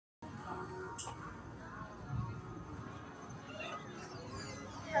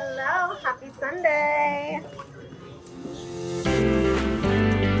Hello, happy Sunday.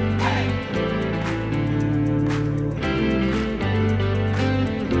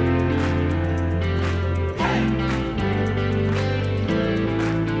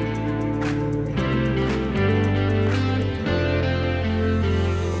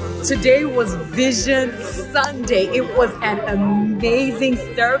 Today was Vision Sunday. It was an amazing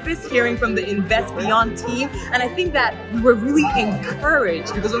service hearing from the Invest Beyond team. And I think that we were really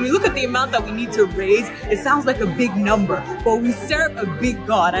encouraged because when we look at the amount that we need to raise, it sounds like a big number, but we serve a big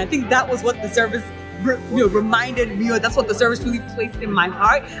God. And I think that was what the service reminded me, or that's what the service really placed in my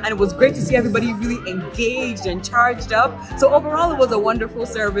heart. And it was great to see everybody really engaged and charged up. So overall, it was a wonderful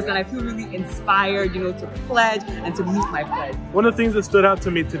service, and I feel really inspired, to pledge and to meet my pledge. One of the things that stood out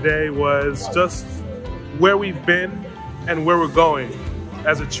to me today was just where we've been and where we're going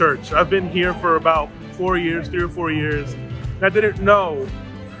as a church. I've been here for about 3 or 4 years, and I didn't know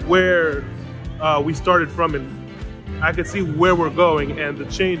where we started from, and I could see where we're going, and the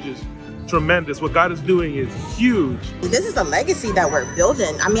changes tremendous. What God is doing is huge. This is a legacy that we're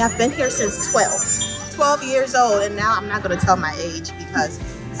building. I mean, I've been here since 12 years old, and now I'm not going to tell my age because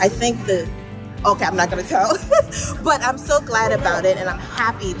I think okay, I'm not going to tell, but I'm so glad about it, and I'm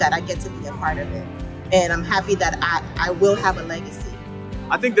happy that I get to be a part of it, and I'm happy that I will have a legacy.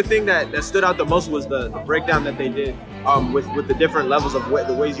 I think the thing that stood out the most was the breakdown that they did with the different levels of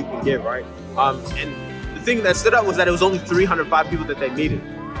the ways you can give, right? And the thing that stood out was that it was only 305 people that they needed.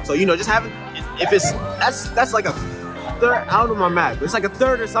 So, just having, that's like a third, I don't know my math, but it's like a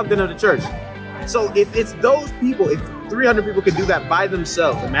third or something of the church. So if it's those people, if 300 people could do that by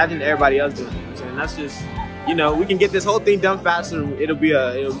themselves, imagine everybody else doing it. And that's just, we can get this whole thing done faster. It'll be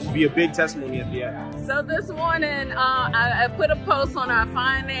a big testimony at the end. So this morning, I put a post on our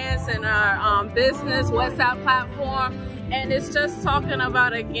finance and our business WhatsApp platform. And it's just talking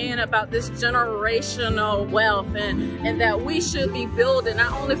about, again, about this generational wealth and that we should be building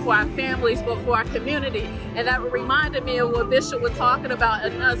not only for our families, but for our community. And that reminded me of what Bishop was talking about,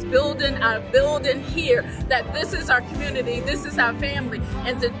 and us building our building here, that this is our community, this is our family.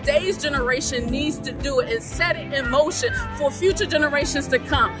 And today's generation needs to do it and set it in motion for future generations to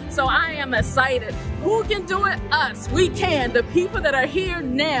come. So I am excited. Who can do it? Us. We can. The people that are here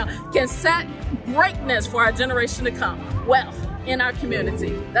now can set greatness for our generation to come. Wealth in our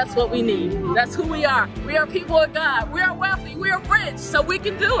community. That's what we need. That's who we are. We are people of God. We are wealthy. We are rich. So we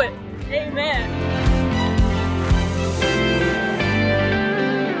can do it. Amen.